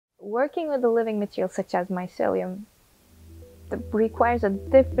Working with a living material such as mycelium requires a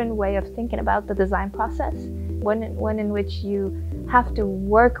different way of thinking about the design process, one in which you have to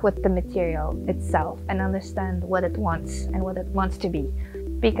work with the material itself and understand what it wants and what it wants to be.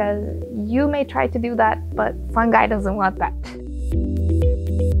 Because you may try to do that, but fungi doesn't want that.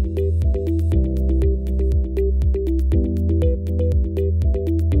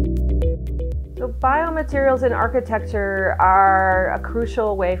 So biomaterials in architecture are a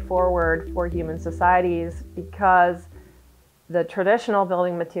crucial way forward for human societies because the traditional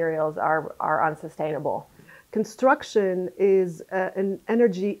building materials are unsustainable. Construction is an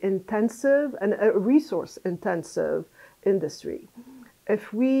energy-intensive and a resource-intensive industry.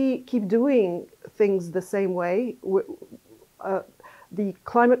 If we keep doing things the same way, the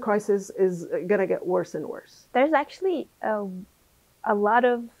climate crisis is going to get worse and worse. There's actually a lot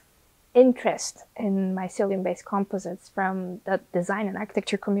of interest in mycelium-based composites from the design and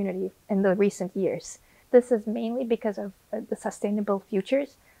architecture community in the recent years. This is mainly because of the sustainable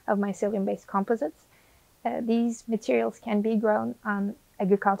futures of mycelium-based composites. These materials can be grown on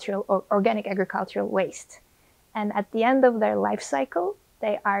agricultural or organic agricultural waste. And at the end of their life cycle,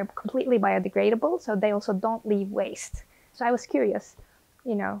 they are completely biodegradable, so they also don't leave waste. So I was curious,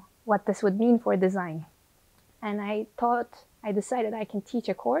 what this would mean for design. And I decided I can teach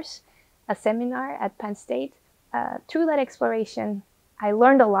a course, a seminar at Penn State. Through that exploration, I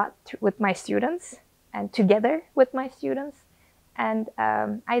learned a lot with my students and together with my students. And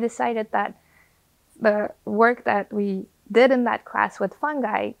I decided that the work that we did in that class with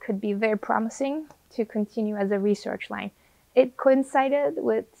fungi could be very promising to continue as a research line. It coincided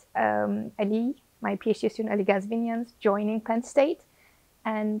with Ali, my PhD student Ali Gazvinian's joining Penn State.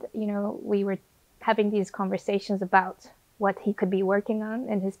 And, we were having these conversations about what he could be working on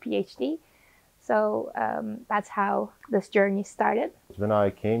in his PhD. So that's how this journey started. When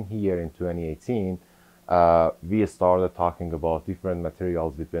I came here in 2018, we started talking about different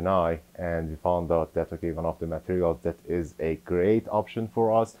materials with Benay, and we found out that, okay, one of the materials that is a great option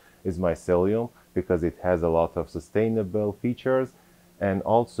for us is mycelium, because it has a lot of sustainable features, and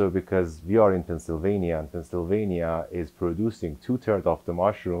also because we are in Pennsylvania, and Pennsylvania is producing 2/3 of the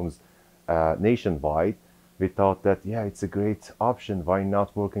mushrooms nationwide. We thought that, yeah, it's a great option. Why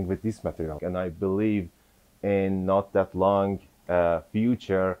not working with this material? And I believe in not that long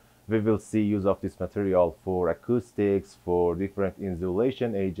future, we will see use of this material for acoustics, for different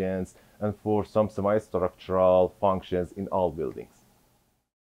insulation agents, and for some semi-structural functions in all buildings.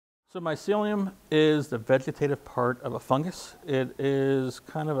 So mycelium is the vegetative part of a fungus. It is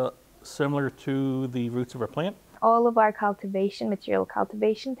kind of similar to the roots of a plant. All of our material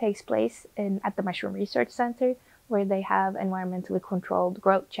cultivation takes place at the Mushroom Research Center, where they have environmentally controlled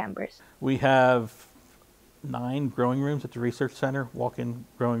growth chambers. We have 9 growing rooms at the research center, walk-in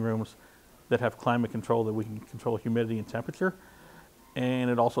growing rooms that have climate control, that we can control humidity and temperature.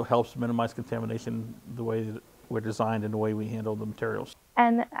 And it also helps minimize contamination the way that we're designed and the way we handle the materials.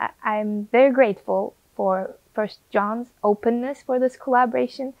 And I'm very grateful for first John's openness for this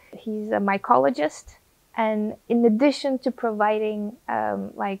collaboration. He's a mycologist, and in addition to providing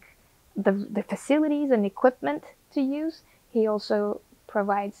the facilities and equipment to use, he also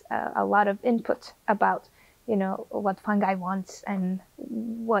provides a lot of input about what fungi wants and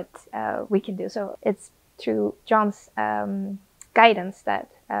what we can do. So it's through John's guidance that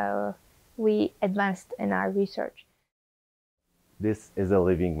we advanced in our research. This is a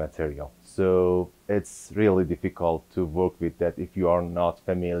living material, so it's really difficult to work with that if you are not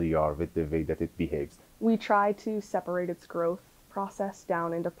familiar with the way that it behaves. We try to separate its growth process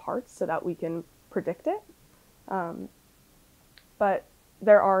down into parts so that we can predict it. But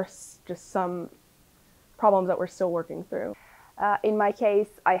there are just some problems that we're still working through. In my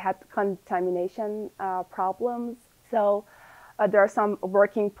case, I had contamination problems. So there are some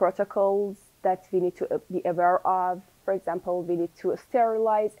working protocols that we need to be aware of. For example, we need to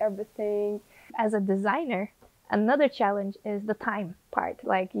sterilize everything. As a designer, another challenge is the time part.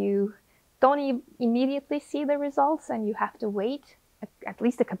 Like, you don't immediately see the results, and you have to wait at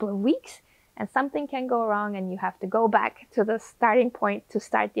least a couple of weeks, and something can go wrong and you have to go back to the starting point to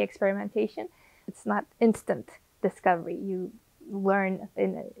start the experimentation. It's not instant discovery. You learn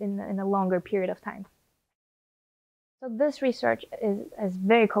in a longer period of time. So this research is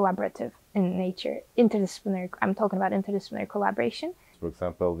very collaborative in nature, interdisciplinary. I'm talking about interdisciplinary collaboration. For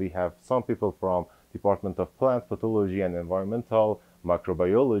example, we have some people from Department of Plant Pathology and Environmental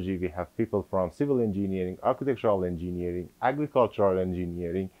Microbiology. We have people from civil engineering, architectural engineering, agricultural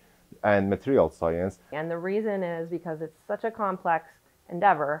engineering, and material science. And the reason is because it's such a complex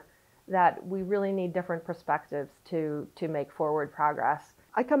endeavor that we really need different perspectives to make forward progress.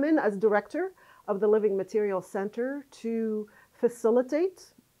 I come in as director of the Living Materials Center to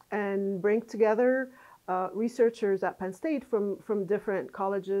facilitate and bring together researchers at Penn State from different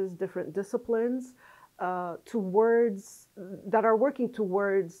colleges, different disciplines, that are working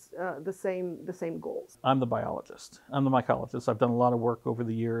towards the same goals. I'm the biologist. I'm the mycologist. I've done a lot of work over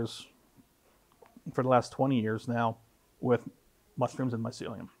the years, for the last 20 years now, with mushrooms and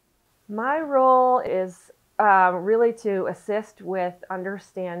mycelium. My role is really to assist with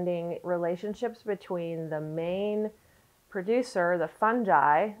understanding relationships between the main producer, the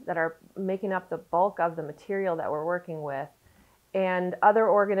fungi that are making up the bulk of the material that we're working with, and other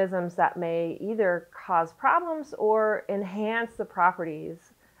organisms that may either cause problems or enhance the properties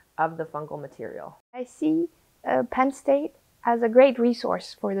of the fungal material. I see Penn State as a great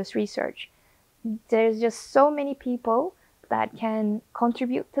resource for this research. There's just so many people that can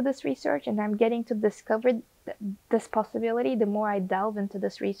contribute to this research, and I'm getting to discover this possibility the more I delve into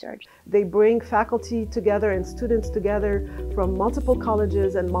this research. They bring faculty together and students together from multiple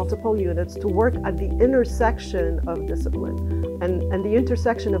colleges and multiple units to work at the intersection of discipline. And the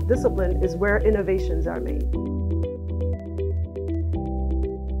intersection of discipline is where innovations are made.